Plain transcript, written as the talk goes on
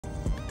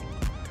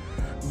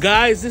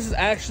Guys, this is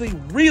actually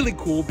really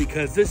cool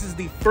because this is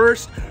the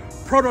first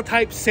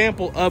prototype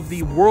sample of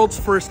the world's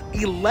first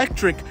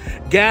electric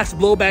gas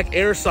blowback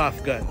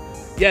airsoft gun.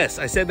 Yes,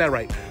 I said that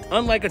right.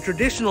 Unlike a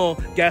traditional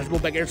gas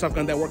blowback airsoft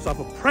gun that works off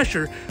of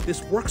pressure,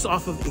 this works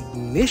off of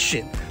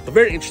ignition. So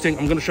very interesting.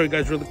 I'm gonna show you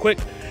guys really quick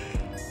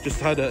just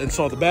how to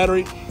install the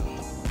battery.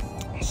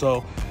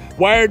 So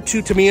wired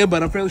to Tamiya,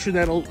 but I'm fairly sure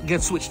that'll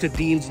get switched to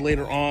Dean's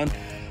later on.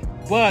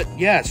 But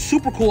yeah,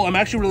 super cool. I'm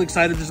actually really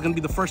excited. This is gonna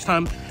be the first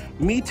time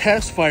me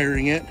test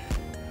firing it.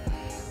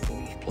 Let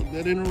me just plug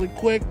that in really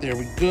quick. There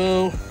we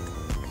go.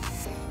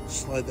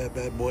 Slide that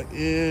bad boy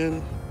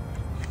in.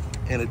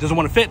 And it doesn't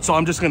want to fit, so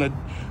I'm just gonna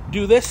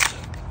do this.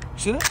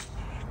 See that?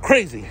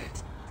 Crazy.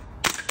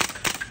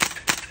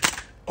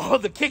 Oh,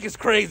 the kick is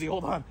crazy.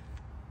 Hold on.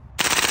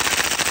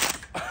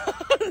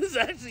 This is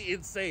actually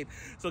insane.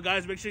 So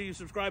guys, make sure you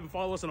subscribe and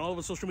follow us on all of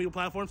our social media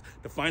platforms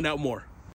to find out more.